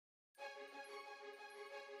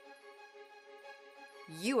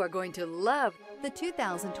You are going to love the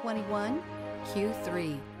 2021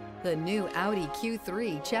 Q3. The new Audi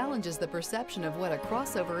Q3 challenges the perception of what a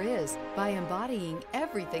crossover is by embodying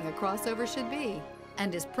everything a crossover should be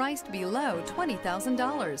and is priced below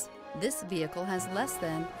 $20,000. This vehicle has less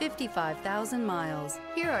than 55,000 miles.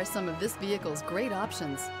 Here are some of this vehicle's great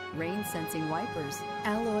options: rain-sensing wipers,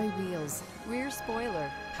 alloy wheels, rear spoiler,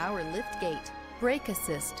 power liftgate, brake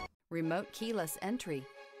assist, remote keyless entry,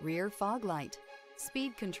 rear fog light,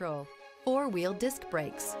 speed control, four-wheel disc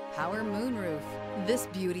brakes, power moonroof. This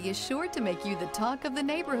beauty is sure to make you the talk of the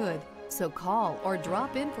neighborhood. So call or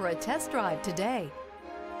drop in for a test drive today.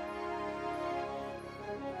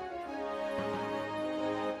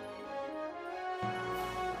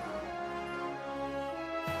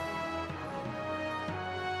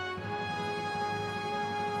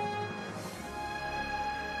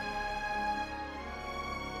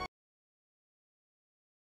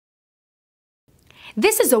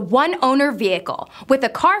 This is a one-owner vehicle with a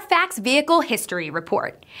Carfax Vehicle History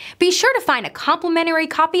Report. Be sure to find a complimentary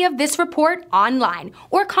copy of this report online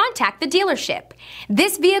or contact the dealership.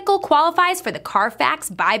 This vehicle qualifies for the Carfax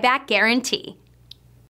Buyback Guarantee.